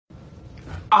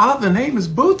The name is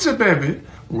Bootsy, baby.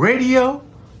 Radio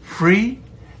Free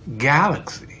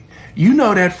Galaxy. You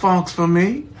know that funk's for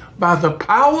me. By the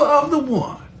power of the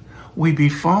one, we be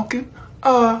funkin',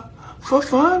 for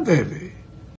fun, baby.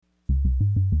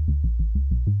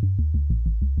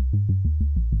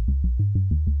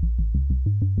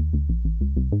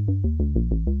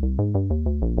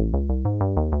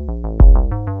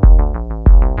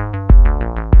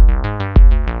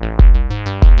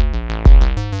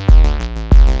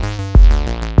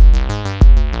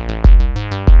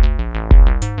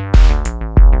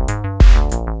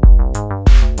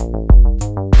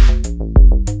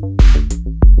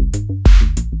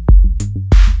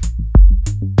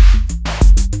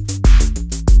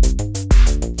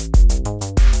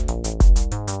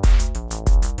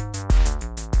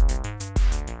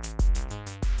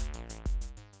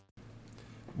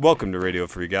 Welcome to Radio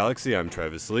Free Galaxy. I'm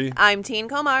Travis Lee. I'm Teen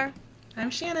Komar. I'm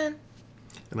Shannon.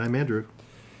 And I'm Andrew.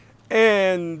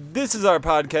 And this is our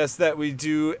podcast that we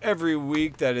do every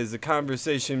week. That is a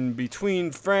conversation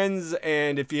between friends.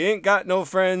 And if you ain't got no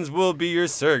friends, we'll be your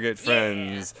surrogate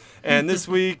friends. Yeah. And this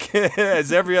week,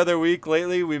 as every other week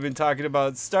lately, we've been talking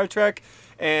about Star Trek.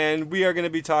 And we are going to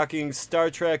be talking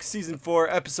Star Trek Season 4,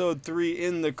 Episode 3,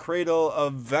 In the Cradle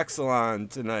of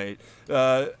Vexilon tonight.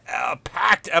 A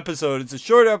packed episode. It's a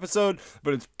short episode,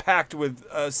 but it's packed with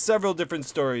several different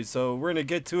stories. So we're going to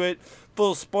get to it.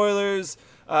 Full spoilers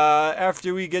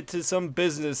after we get to some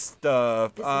business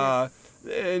stuff.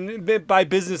 And by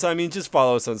business, I mean just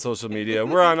follow us on social media.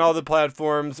 We're on all the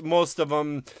platforms, most of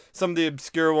them, some of the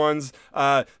obscure ones.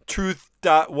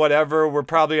 Truth.whatever, we're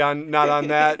probably not on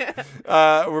that.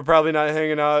 We're probably not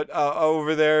hanging out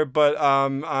over there, but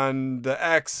on the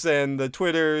X and the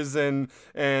Twitters and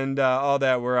all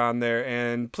that, we're on there.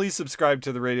 And please subscribe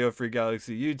to the Radio Free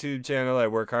Galaxy YouTube channel. I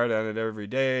work hard on it every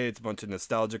day. It's a bunch of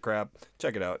nostalgia crap.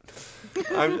 Check it out.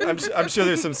 I'm sure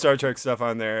there's some Star Trek stuff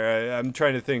on there. I'm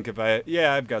trying to think if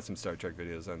I've got some Star Trek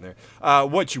videos on there.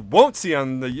 What you won't see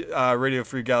on the Radio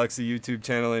Free Galaxy YouTube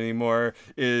channel anymore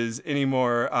is any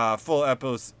more full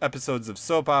episodes of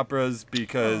soap operas,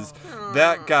 because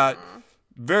that got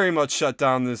very much shut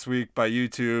down this week by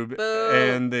YouTube. Boo.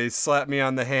 And they slapped me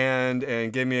on the hand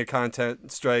and gave me a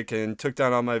content strike and took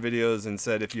down all my videos and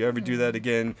said, if you ever do that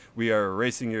again, we are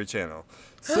erasing your channel.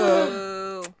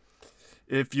 So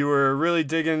if you were really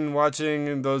digging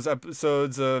watching those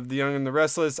episodes of The Young and the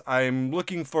Restless, I'm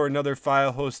looking for another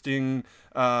file hosting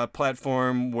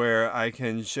platform where I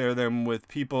can share them with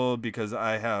people, because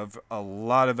I have a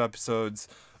lot of episodes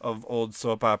of old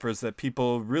soap operas that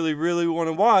people really, really want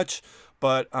to watch.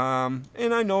 But,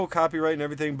 and I know copyright and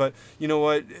everything, but you know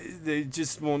what? They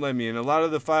just won't let me. And a lot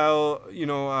of the file,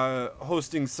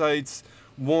 hosting sites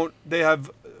they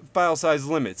have file size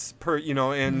limits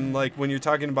and like when you're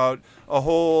talking about a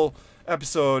whole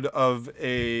episode of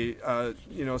a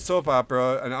soap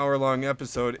opera, an hour-long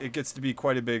episode, it gets to be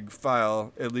quite a big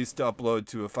file, at least to upload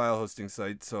to a file hosting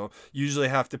site. So you usually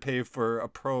have to pay for a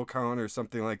pro account or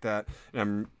something like that, and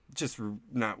I'm just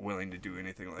not willing to do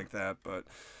anything like that. But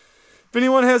if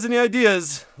anyone has any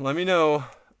ideas, let me know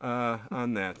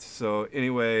on that. So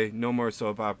anyway, no more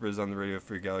soap operas on the Radio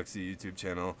Free Galaxy YouTube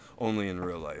channel, only in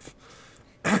real life.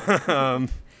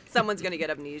 Someone's going to get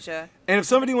amnesia. And if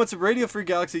somebody wants a Radio Free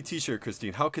Galaxy t-shirt,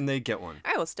 Christine, how can they get one?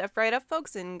 I will step right up,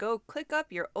 folks, and go click up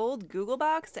your old Google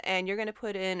box, and you're going to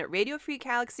put in Radio Free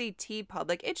Galaxy T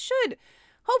Public. It should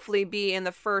hopefully be in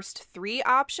the first 3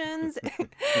 options.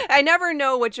 I never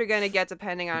know what you're going to get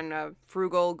depending on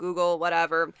Frugal, Google,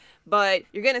 whatever. But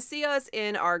you're going to see us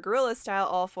in our guerrilla style,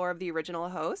 all 4 of the original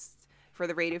hosts for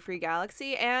the Radio Free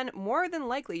Galaxy, and more than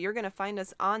likely you're going to find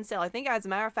us on sale. I think, as a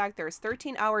matter of fact, there's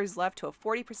 13 hours left to a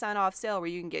 40% off sale where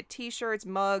you can get t-shirts,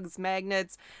 mugs,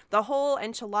 magnets, the whole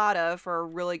enchilada for a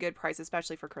really good price,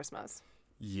 especially for Christmas.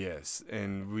 Yes,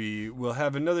 and we will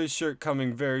have another shirt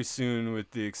coming very soon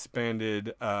with the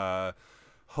expanded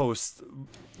host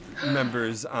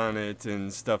members on it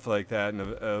and stuff like that, and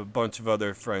a bunch of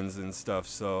other friends and stuff.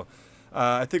 So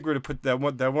I think we're going to put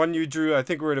that one you drew, I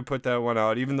think we're going to put that one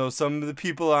out, even though some of the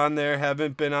people on there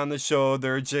haven't been on the show.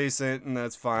 They're adjacent, and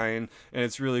that's fine, and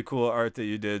it's really cool art that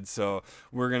you did. So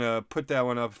we're going to put that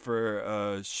one up for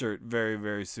a shirt very,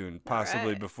 very soon,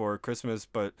 possibly before Christmas,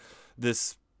 but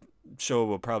this show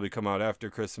will probably come out after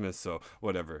Christmas, so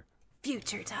whatever.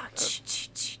 Future talk.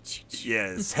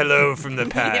 Yes, hello from the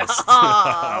past.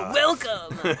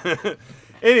 Welcome.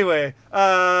 Anyway,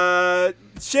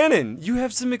 Shannon, you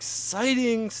have some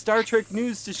exciting Star Trek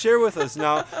news to share with us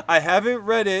now. I haven't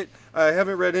read it. I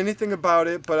haven't read anything about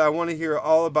it, but I want to hear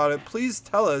all about it. Please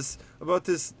tell us about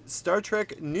this Star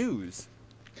Trek news.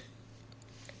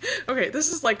 Okay,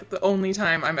 this is like the only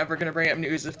time I'm ever gonna bring up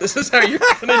news if this is how you're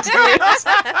gonna do it.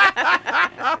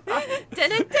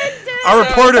 Our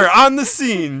reporter on the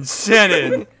scene,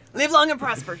 Shannon. Live long and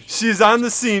prosper. She's on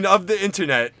the scene of the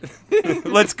internet.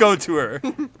 Let's go to her.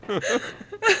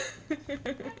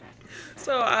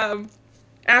 So,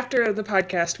 after the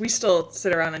podcast, we still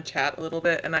sit around and chat a little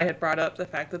bit, and I had brought up the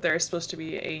fact that there is supposed to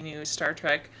be a new Star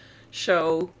Trek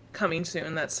show coming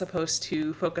soon that's supposed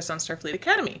to focus on Starfleet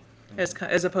Academy,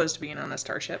 as opposed to being on a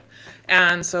starship.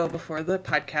 And so before the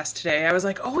podcast today, I was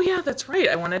like, oh yeah, that's right.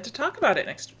 I wanted to talk about it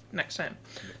next time.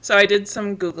 So I did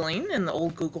some Googling in the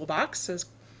old Google box, as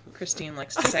Christine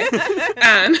likes to say,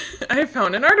 and I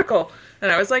found an article.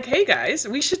 And I was like, hey guys,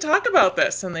 we should talk about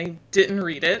this. And they didn't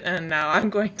read it. And now I'm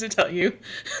going to tell you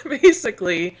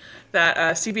basically that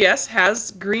CBS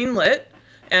has greenlit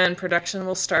and production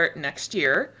will start next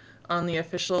year on the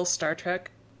official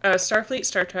Starfleet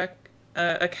Star Trek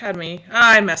Academy.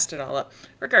 I messed it all up.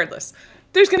 Regardless,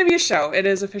 there's going to be a show. It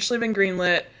has officially been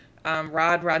greenlit.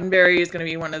 Rod Roddenberry is going to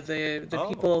be one of the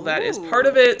people that is part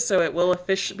of it. So it will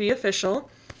be official.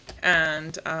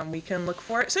 And we can look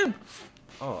for it soon.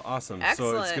 Oh, awesome.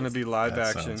 Excellent. So it's going to be live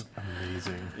action.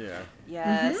 Amazing. Yeah.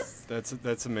 Yes.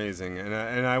 That's amazing. And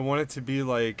I want it to be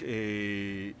like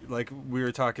we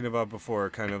were talking about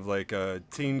before, kind of like a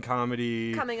teen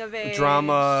comedy, Coming of age.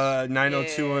 drama,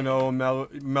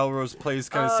 90210 Melrose Place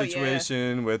kind of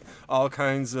situation with all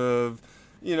kinds of,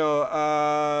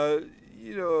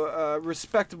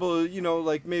 respectable,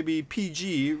 like maybe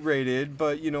PG rated,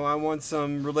 but I want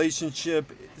some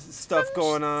relationship stuff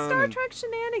going on. Star Trek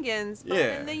shenanigans, but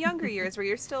Yeah. in the younger years where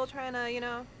you're still trying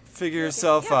to, Figure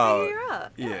yourself out. figure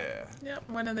out. Yeah. Yep,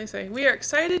 what do they say? We are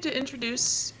excited to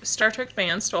introduce Star Trek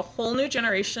fans to a whole new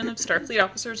generation of Starfleet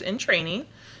officers in training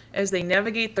as they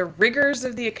navigate the rigors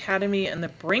of the Academy and the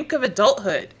brink of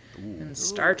adulthood in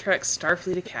Star Trek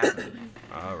Starfleet Academy.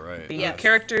 All right. The Yes. new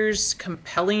characters,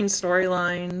 compelling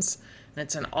storylines, and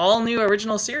it's an all-new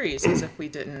original series, as if we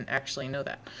didn't actually know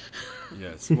that.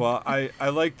 Yes. Well, I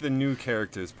like the new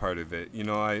characters part of it.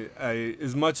 I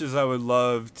as much as I would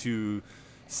love to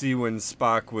see when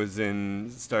Spock was in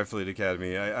Starfleet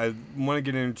Academy, I want to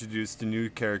get introduced to new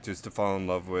characters to fall in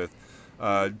love with.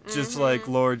 Just like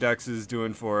Lower Decks is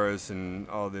doing for us and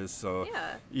all this. So,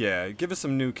 yeah, give us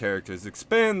some new characters.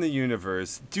 Expand the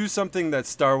universe. Do something that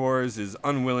Star Wars is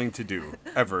unwilling to do,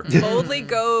 ever. Boldly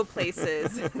go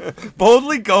places.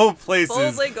 Boldly go places.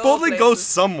 Boldly go go places.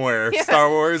 somewhere, Yeah. Star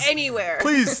Wars. Anywhere.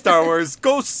 Please, Star Wars,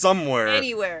 go somewhere.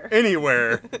 Anywhere.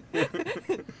 Anywhere.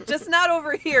 Just not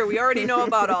over here. We already know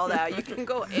about all that. You can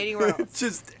go anywhere else.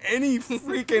 Just any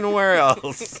freaking where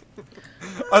else.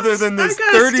 Other than this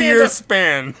I gotta 30-year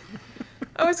stand up. span.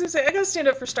 I was going to say, I got to stand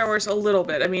up for Star Wars a little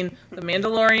bit. I mean, The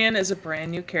Mandalorian is a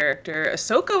brand new character.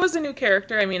 Ahsoka was a new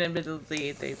character. I mean,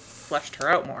 admittedly, they fleshed her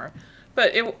out more.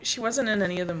 But she wasn't in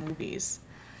any of the movies.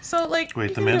 So, like, Wait,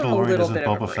 you The can give them a Mandalorian little isn't bit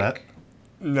of a Boba Fett? break.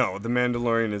 No, The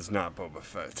Mandalorian is not Boba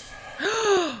Fett.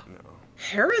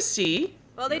 Heresy?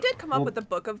 Well, they did come up with the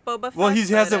book of Boba Fett. Well, he but,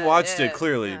 hasn't watched yeah, it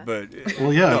clearly, yeah. but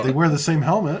Well, yeah, they wear the same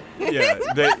helmet. yeah,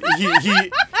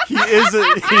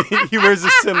 he wears a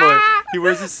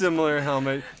similar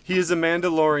helmet. He is a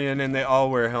Mandalorian, and they all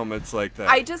wear helmets like that.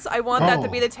 I want that to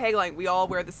be Oh. the tagline. We all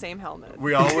wear the same helmet.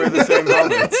 We all wear the same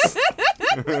helmets.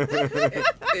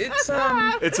 It's,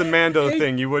 It's a Mando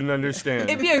thing. You wouldn't understand.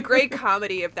 It'd be a great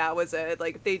comedy if that was it.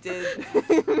 Like, if they did.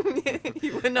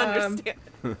 You wouldn't understand.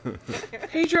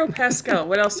 Pedro Pascal.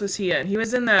 What else was he in? He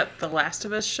was in that The Last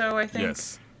of Us show, I think.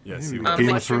 Yes, he Game was. of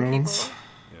Mushroom Thrones. people.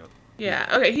 Yeah,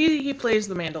 okay, he plays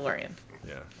the Mandalorian.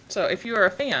 Yeah. So if you are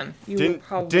a fan, you will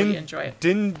probably enjoy it.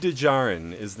 Din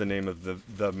Djarin is the name of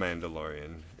the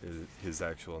Mandalorian. Is his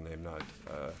actual name, not.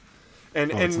 And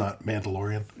It's not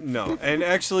Mandalorian. no, and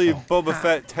actually, Boba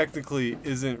Fett technically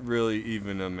isn't really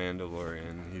even a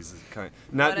Mandalorian. He's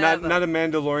not a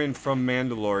Mandalorian from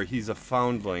Mandalore. He's a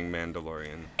foundling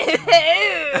Mandalorian.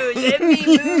 Oh, let me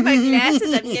move my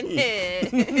glasses. I'm gonna.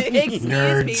 Excuse me,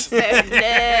 Nerds. sir.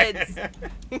 Nerds.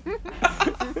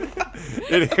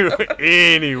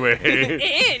 Anyway,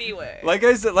 Anyway. like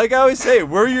I always say,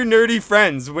 we're your nerdy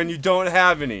friends when you don't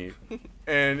have any,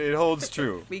 and it holds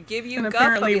true. We give you And guff,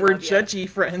 apparently but we we're love ya. judgy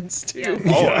friends too. Yes.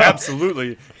 Oh,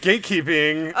 absolutely,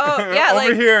 gatekeeping. Oh, yeah, over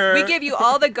like, here. we give you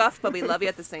all the guff, but we love you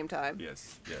at the same time.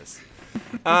 Yes.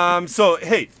 So,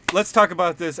 hey, let's talk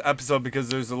about this episode because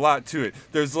there's a lot to it.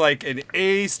 There's like an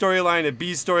A storyline, a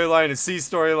B storyline, a C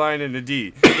storyline, and a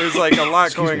D. There's like a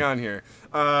lot going on here.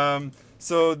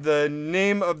 So the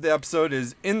name of the episode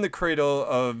is In the Cradle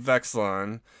of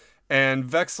Vexilon. And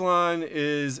Vexilon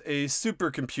is a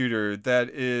supercomputer that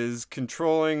is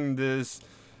controlling this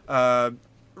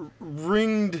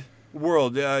ringed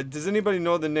world. Does anybody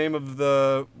know the name of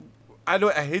the? I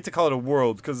hate to call it a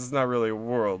world because it's not really a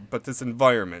world, but this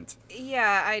environment.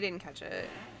 Yeah, I didn't catch it.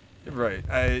 Right.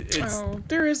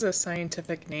 There is a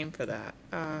scientific name for that.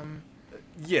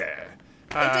 Yeah.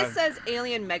 It just says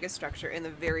alien megastructure in the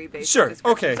very basic Sure,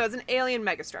 description. okay. So it's an alien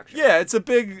megastructure. Yeah, it's a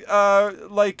big,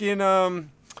 like in,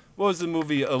 what was the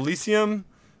movie, Elysium,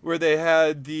 where they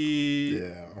had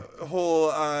the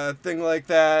whole thing like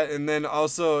that, and then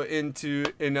also in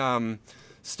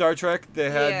Star Trek, they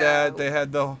had that, they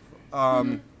had the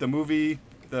movie,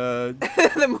 the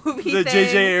the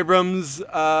J.J. Abrams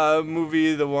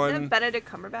movie, the one. Benedict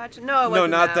Cumberbatch? No, it No,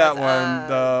 wasn't not that one. Uh,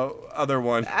 The other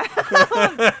one.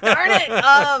 Darn it!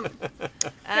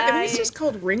 I think it's just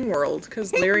called Ringworld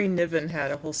because Larry Niven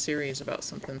had a whole series about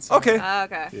something similar. Okay.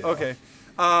 Okay. Yeah. Okay.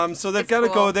 So they've It's got to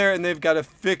cool. go there and they've got to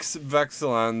fix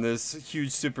Vexilon, this huge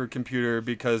supercomputer,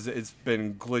 because it's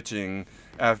been glitching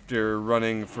after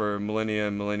running for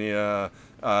millennia,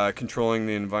 controlling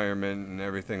the environment and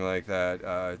everything like that.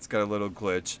 It's got a little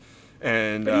glitch.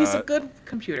 And, But he's a good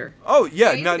computer. Oh,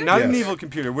 yeah, He's a not good an computer. evil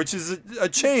computer, which is a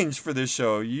change for this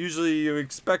show. Usually you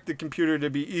expect the computer to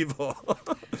be evil.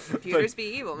 Computers be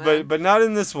evil, man. But not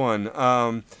in this one.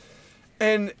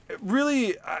 And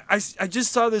really, I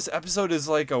just saw this episode as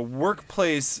like a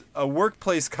workplace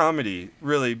comedy,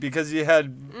 really, because you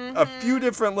had a few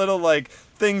different little like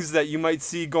things that you might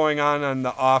see going on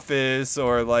The Office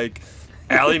or like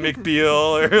Ally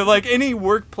McBeal or like any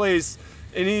workplace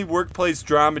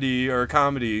dramedy or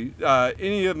comedy,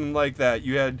 any of them like that.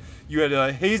 You had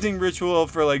a hazing ritual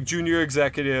for like junior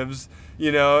executives,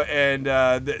 and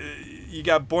you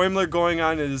got Boimler going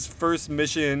on his first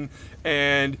mission,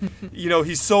 and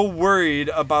he's so worried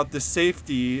about the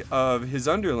safety of his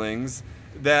underlings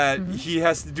that he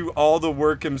has to do all the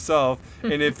work himself.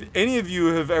 And if any of you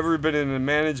have ever been in a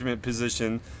management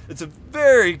position, it's a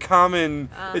very common,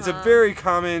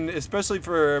 especially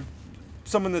for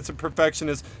someone that's a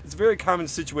perfectionist, it's a very common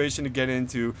situation to get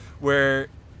into where,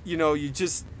 you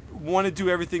just want to do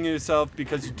everything yourself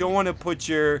because you don't want to put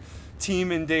your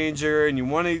team in danger and you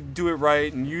want to do it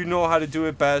right and you know how to do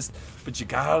it best, but you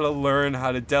gotta learn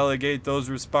how to delegate those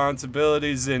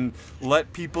responsibilities and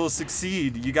let people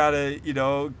succeed. You gotta,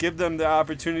 give them the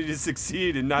opportunity to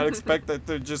succeed and not expect that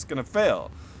they're just gonna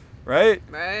fail, right?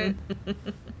 Right?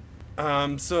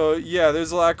 So yeah,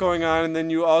 there's a lot going on, and then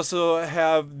you also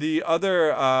have the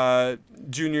other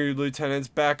junior lieutenants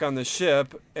back on the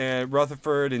ship, and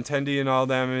Rutherford and Tendi and all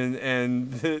them,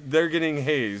 and they're getting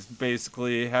hazed,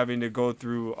 basically having to go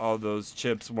through all those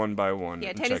chips one by one. Yeah,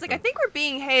 and Tendy's check like, them. I think we're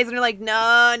being hazed. And they're like,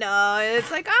 no.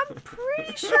 It's like, I'm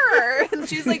pretty sure. And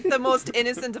she's like the most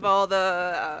innocent of all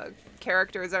the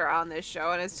characters that are on this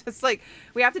show. And it's just like,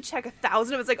 we have to check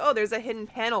 1,000 of it. It's like, oh, there's a hidden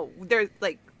panel. There's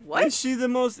like, what? Is she the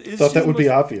most? Thought that would be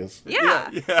obvious.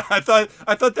 Yeah. Yeah, I thought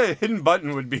that hidden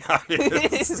button would be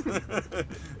obvious. That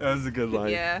was a good line.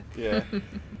 Yeah.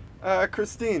 Yeah.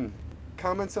 Christine,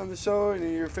 comments on the show? Any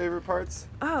of your favorite parts?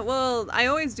 Well, I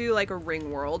always do like a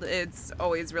ring world. It's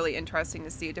always really interesting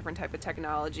to see a different type of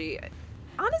technology.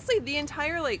 Honestly, the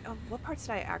entire what parts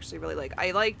did I actually really like? I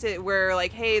liked it where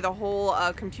hey, the whole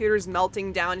computer's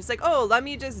melting down. It's like, oh, let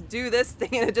me just do this thing,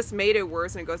 and it just made it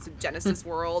worse. And it goes to Genesis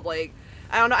World.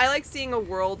 I don't know. I like seeing a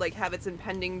world have its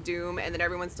impending doom, and then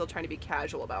everyone's still trying to be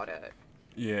casual about it.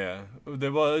 Yeah.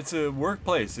 Well, it's a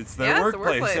workplace. It's their Yeah, it's a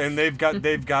workplace, workplace. and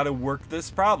they've got to work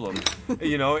this problem.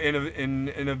 In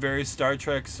a very Star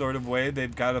Trek sort of way,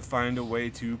 they've got to find a way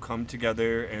to come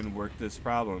together and work this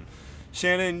problem.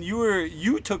 Shannon,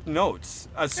 you took notes,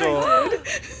 so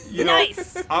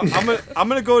Nice. I'm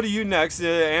gonna go to you next.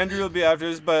 Andrew will be after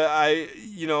us, but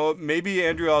maybe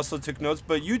Andrew also took notes,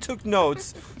 but you took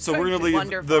notes, so we're gonna leave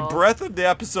Wonderful. the breadth of the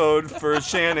episode for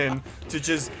Shannon to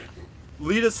just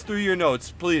lead us through your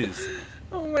notes, please.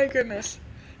 Oh my goodness.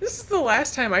 This is the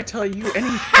last time I tell you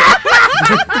anything.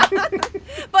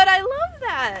 But I love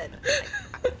that.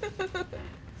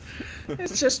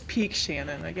 It's just peak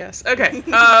Shannon, I guess. Okay.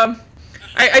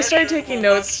 I started taking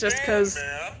notes just because.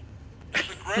 This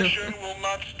aggression will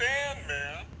not stand,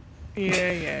 man.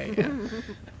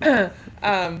 Yeah.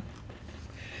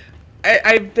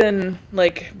 I've been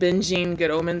binging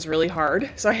Good Omens really hard,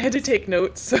 so I had to take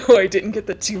notes so I didn't get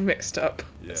the two mixed up.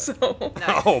 Yeah. So.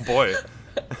 Nice. Oh boy.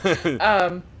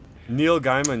 Neil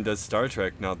Gaiman does Star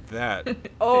Trek. Now that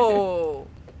Oh.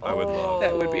 I would love.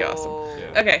 That would be awesome.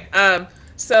 Yeah. Okay.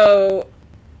 So.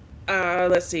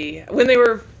 Let's see. When they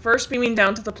were first beaming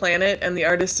down to the planet, and the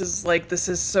artist is like, "This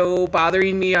is so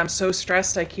bothering me. I'm so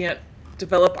stressed. I can't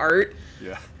develop art."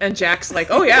 Yeah. And Jack's like,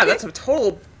 "Oh yeah, that's a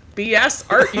total BS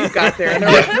art you got there. And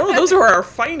they're like, no, those are our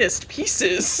finest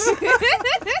pieces.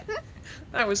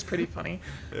 That was pretty funny.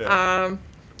 Yeah.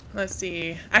 Let's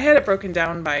see. I had it broken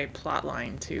down by plot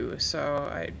line too, so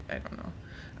I don't know.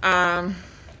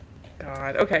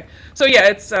 God. Okay. So yeah,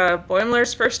 it's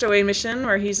Boimler's first away mission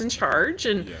where he's in charge,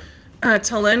 and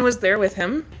Talin was there with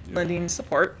him, lending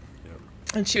support.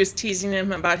 And she was teasing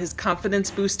him about his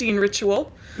confidence boosting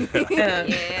ritual.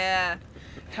 And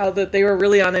how that they were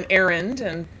really on an errand,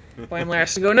 and Boimler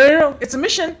has to go, no, it's a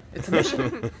mission. It's a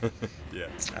mission.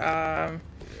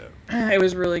 It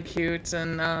was really cute,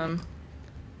 and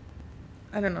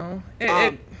I don't know.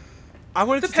 I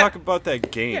wanted to talk about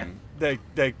that game.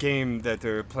 That game that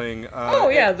they're playing.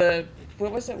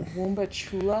 What was it, Woomba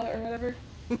Chula or whatever?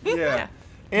 Yeah.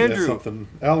 Andrew. Something.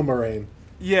 Alamarain.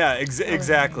 Yeah,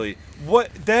 exactly.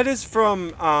 What that is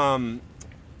from?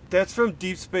 That's from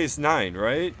Deep Space Nine,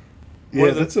 right?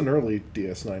 Yeah, that's an early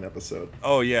DS9 episode.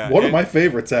 Oh yeah, one of my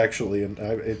favorites actually, and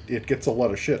it gets a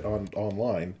lot of shit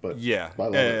online. But yeah, I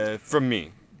love it. From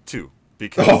me too,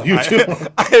 because you too.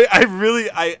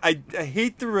 I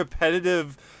hate the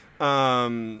repetitive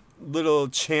little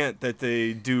chant that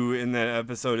they do in that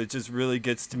episode. It just really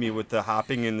gets to me with the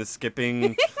hopping and the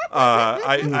skipping.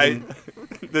 I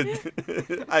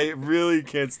really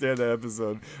can't stand that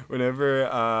episode. Whenever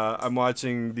I'm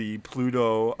watching the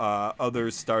Pluto other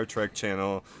Star Trek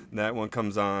channel, and that one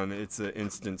comes on, it's an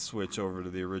instant switch over to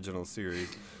the original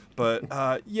series. But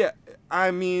I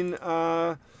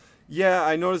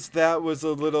noticed that was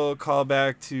a little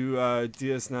callback to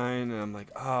DS9, and I'm like,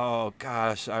 oh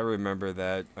gosh, I remember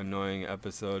that annoying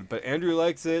episode. But Andrew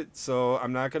likes it, so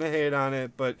I'm not gonna hate on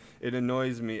it, but it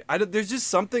annoys me. There's just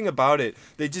something about it.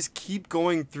 They just keep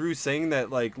going through saying that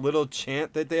like little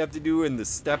chant that they have to do, and the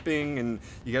stepping, and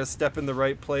you gotta step in the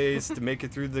right place to make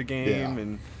it through the game,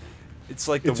 and it's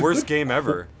like the worst game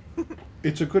ever.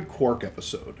 It's a good Quark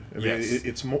episode. I mean,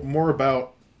 it's more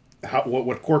about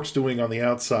what Quark's doing on the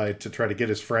outside to try to get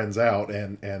his friends out,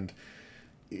 and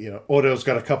Odo's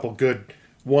got a couple good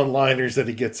one-liners that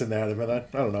he gets in that. I mean, I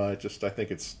don't know. I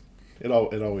think it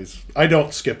always. I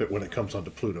don't skip it when it comes onto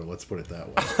Pluto. Let's put it that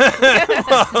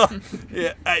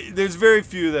way. There's very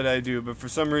few that I do, but for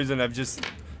some reason I've just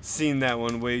seen that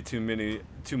one way too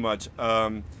much.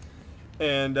 And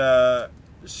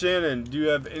Shannon, do you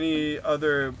have any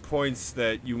other points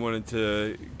that you wanted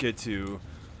to get to?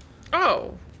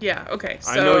 Oh. Yeah, okay.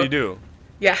 So, I know you do.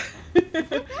 Yeah.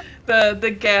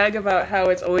 the gag about how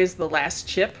it's always the last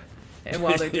chip, and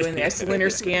while they're doing the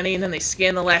isolinter scanning, and they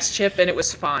scan the last chip and it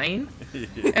was fine.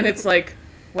 And it's like,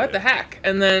 what the heck?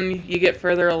 And then you get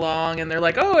further along and they're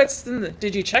like, oh,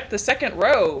 did you check the second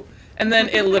row? And then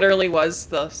it literally was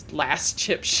the last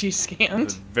chip she scanned.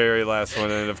 The very last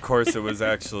one, and of course it was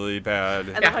actually bad.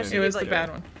 Yeah, it was the bad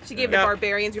one. She gave the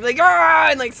barbarians, you're like, ah,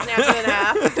 and like snap it in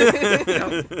half.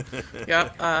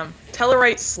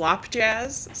 Tellarite slop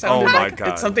jazz. Oh my God.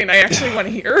 It's something I actually want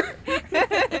to hear.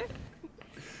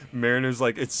 Mariner's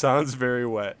like, it sounds very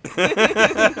wet.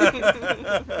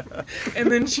 And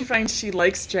then she finds she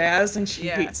likes jazz, and she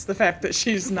hates the fact that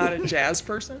she's not a jazz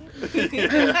person.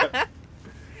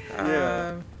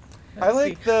 I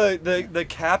like the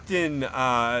captain.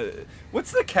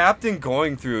 What's the captain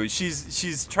going through?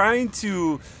 She's trying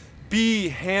to be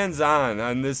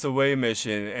hands-on this away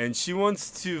mission, and she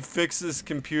wants to fix this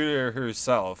computer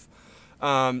herself.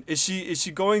 Is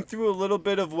she going through a little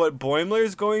bit of what Boimler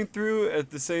is going through at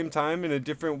the same time in a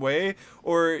different way,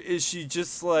 or is she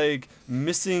just like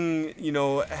missing,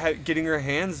 getting her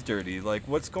hands dirty? Like,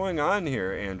 what's going on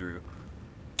here, Andrew?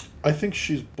 I think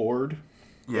she's bored.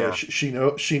 Yeah, she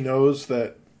knows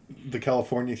that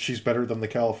she's better than the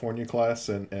California class,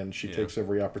 and she takes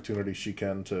every opportunity she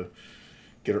can to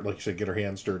get her, like you said, get her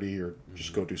hands dirty, or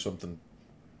just go do something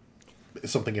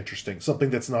interesting, something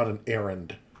that's not an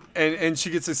errand. And she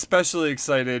gets especially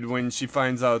excited when she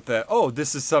finds out that, oh,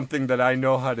 this is something that I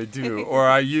know how to do, or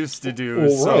I used to do. Well,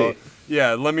 so right.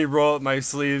 yeah, let me roll up my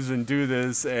sleeves and do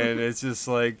this. And it's just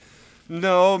like,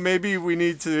 no, maybe we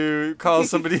need to call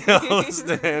somebody else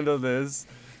to handle this.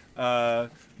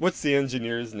 What's the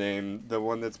engineer's name? The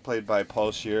one that's played by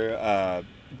Paul Scheer?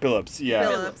 Billups. Yeah.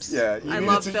 Billups. Yeah. I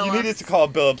love Billups. You needed to call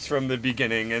Billups from the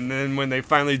beginning, and then when they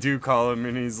finally do call him,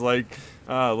 and he's like,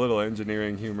 a little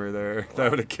engineering humor there.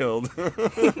 That would have killed. Well,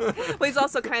 he's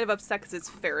also kind of upset because his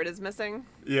ferret is missing.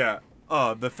 Yeah.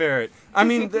 Oh, the ferret. I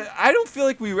mean, I don't feel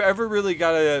like we ever really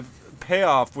got a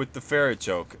payoff with the ferret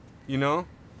joke,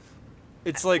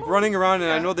 It's like running around,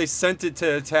 and I know they sent it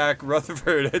to attack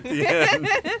Rutherford at the end.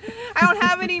 I don't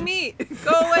have any meat.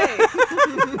 Go away.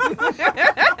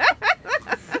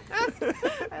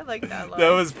 I like that line. That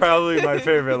was probably my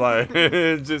favorite line.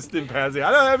 Just in passing.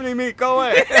 I don't have any meat. Go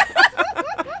away.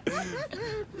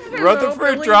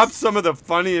 Rutherford drops some of the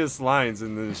funniest lines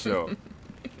in this show.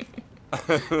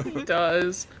 He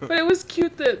does. But it was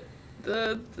cute that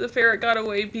the ferret got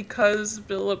away because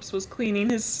Billups was cleaning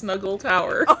his snuggle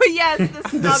tower. Oh yes, the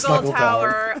snuggle, snuggle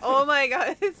tower. tower. Oh my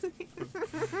god.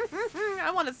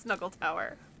 I want a snuggle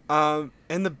tower.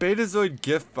 And the Betazoid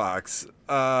gift box.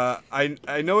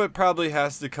 I know it probably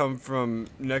has to come from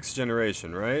Next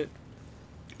Generation, right?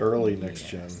 Early next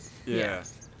gen. Yeah.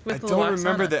 Yes. I With the don't locks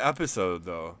remember on it. the episode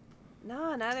though.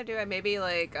 No, neither do I. Maybe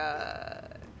like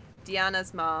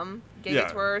Deanna's mom gave Yeah. it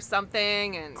to her or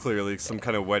something, and Clearly, some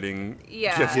kind of wedding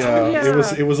Yeah. gift. Yeah, Yeah.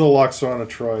 it was a Loxana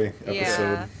Troy episode.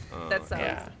 yeah, that sounds.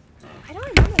 Yeah. I don't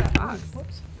remember that box.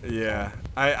 Yeah,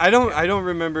 I don't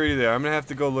remember either. I'm gonna have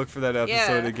to go look for that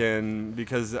episode Yeah. again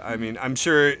because I mean I'm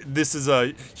sure this is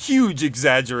a huge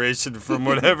exaggeration from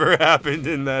whatever happened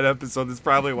in that episode. That's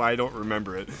probably why I don't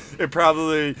remember it. It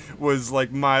probably was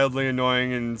like mildly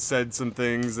annoying and said some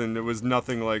things and it was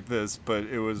nothing like this, but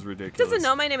it was ridiculous. Doesn't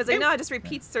know my name. Is like, no, I just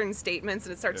repeats certain statements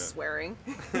and it starts Yeah. swearing.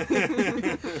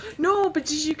 No, but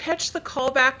did you catch the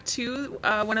callback to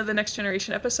one of the Next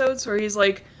Generation episodes where he's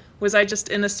like, was I just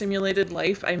in a simulated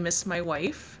life? I miss my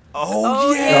wife.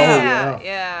 Oh, yeah. yeah, yeah.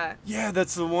 yeah. Yeah,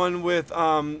 that's the one with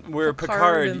where Picard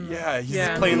Picard, and- he's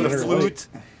yeah. playing the Lunar flute.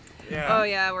 Yeah. Oh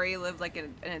yeah, where he lived like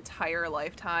an entire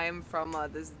lifetime from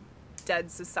this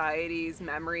dead society's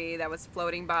memory that was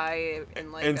floating by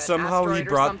in like And an somehow he asteroid or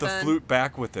brought the something. flute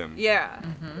back with him. Yeah.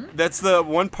 That's the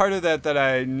one part of that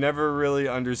I never really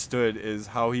understood is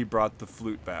how he brought the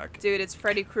flute back. Dude, it's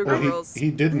Freddy Krueger Well, rules. he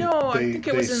didn't. No, I they think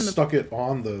it they was in the- stuck it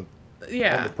on the.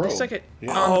 Yeah, the probe. they stuck it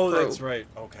Yeah. on the Oh, probe. that's right.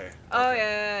 Okay. Oh Okay.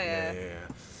 yeah.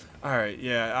 Yeah. All right.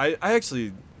 Yeah, I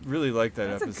actually really like that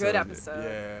That's a episode. good episode. Yeah,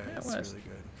 it it's was. really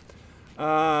good.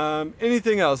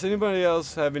 Anything else? Anybody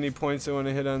else have any points they want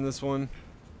to hit on this one?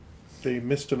 They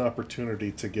missed an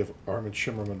opportunity to give Armin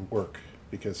Shimmerman work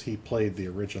because he played the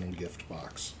original gift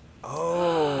box,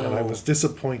 Oh. and I was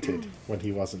disappointed when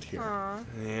he wasn't here.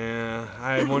 Yeah,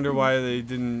 I wonder why they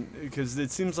didn't. Because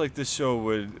it seems like this show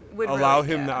would Would allow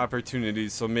really- him the yeah. opportunity.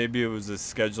 So maybe it was a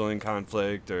scheduling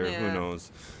conflict, or who Yeah.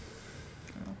 knows.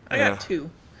 I Yeah. got two.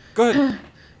 Go ahead.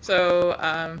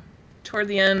 So, toward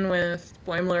the end with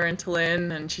Boimler and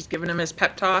T'Lyn, and she's giving him his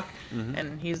pep talk,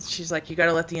 and she's like, you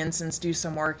gotta let the ensigns do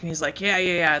some work, and he's like, yeah,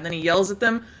 and then he yells at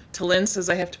them. T'Lyn says,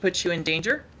 I have to put you in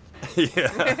danger. Yeah.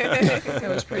 That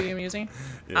was pretty amusing.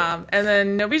 Yeah. And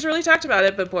then nobody's really talked about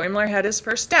it, but Boimler had his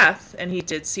first death, and he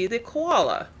did see the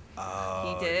koala.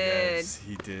 Oh, He did. Yes,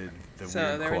 he did. The So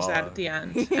weird there was that koala. at the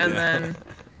end. And then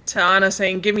Ta'ana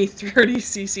saying, give me 30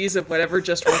 cc's of whatever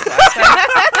just worked last time.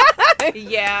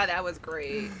 Yeah, that was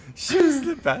great. She was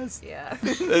the best. Yeah.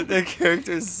 The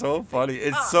character is so funny.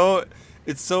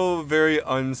 It's so very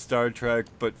un-Star Trek,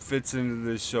 but fits into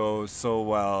the show so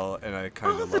well, and I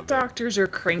kind All of the love it. doctors are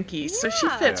cranky, so she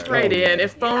Yeah. fits Yeah. right Oh, in. yeah.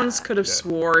 If Bones could have Yeah.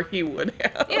 swore, he would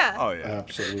have. Yeah. Oh yeah.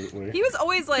 Absolutely. He was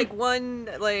always like one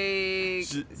like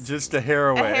Just a hair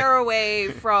a away. hair away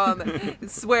from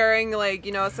swearing like,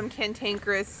 you know, some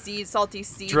cantankerous salty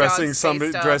sea dressing dog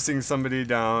somebody stuff. dressing somebody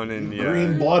down and yeah.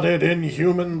 Green-blooded,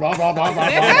 inhuman, blah blah blah blah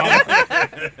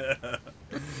blah.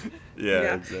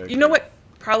 Yeah, exactly. You know what?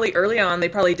 Probably early on, they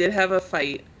probably did have a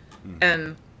fight,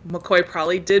 and McCoy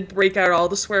probably did break out all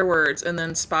the swear words, and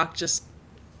then Spock just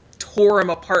tore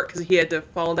him apart because he had to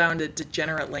fall down to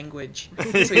degenerate language,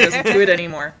 so he doesn't do it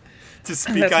anymore. To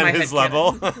speak That's on my his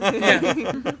headcanon.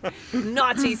 level. Yeah.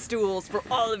 Naughty stools for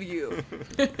all of you.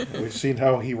 We've seen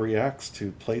how he reacts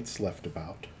to plates left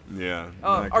about, Yeah.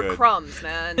 Oh, not or good. crumbs,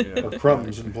 man. Yeah. or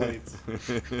crumbs and plates.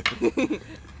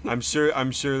 I'm sure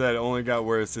that only got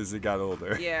worse as it got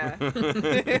older. Yeah.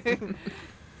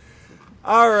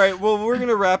 All right. Well, we're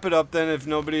gonna wrap it up then. If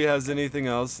nobody has anything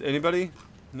else, anybody?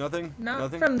 Nothing. Not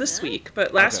Nothing. from this week,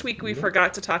 but last Okay. week we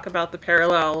forgot to talk about the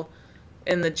parallel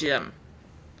in the gym.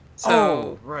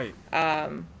 Oh, So right.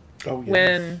 Oh yeah.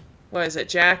 when was it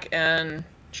Jack and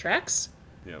Trex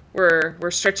Yep. were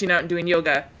stretching out and doing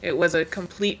yoga, it was a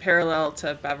complete parallel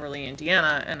to Beverly and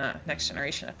Deanna in a Next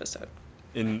Generation episode.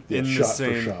 In Yeah, the shot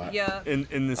same. for shot. Yeah.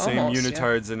 In the same Almost, yeah.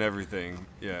 unitards and everything.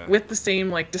 Yeah. With the same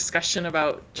like discussion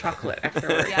about chocolate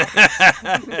afterward. Yes.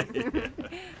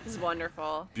 This is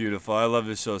wonderful. Beautiful. I love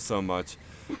this show so much.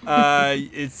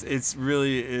 It's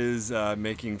really is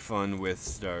making fun with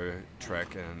Star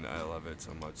Trek, and I love it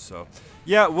so much. So,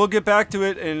 yeah, we'll get back to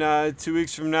it in 2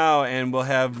 weeks from now, and we'll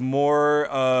have more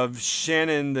of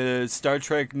Shannon, the Star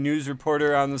Trek news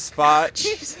reporter, on the spot.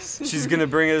 She's gonna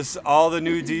bring us all the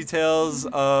new details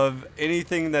of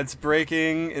anything that's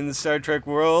breaking in the Star Trek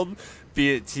world,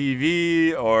 be it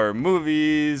TV or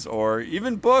movies or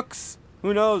even books.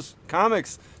 Who knows?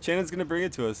 Comics. Shannon's going to bring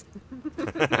it to us.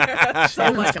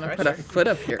 Someone's going to put a foot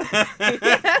up here.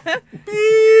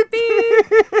 Beep.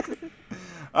 Beep.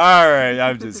 All right.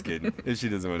 I'm just kidding. If she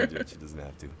doesn't want to do it, she doesn't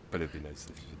have to. But it'd be nice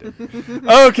if she did.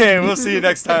 Okay. We'll see you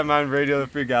next time on Radio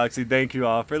Free Galaxy. Thank you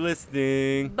all for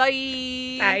listening.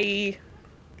 Bye. Bye.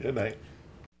 Good night.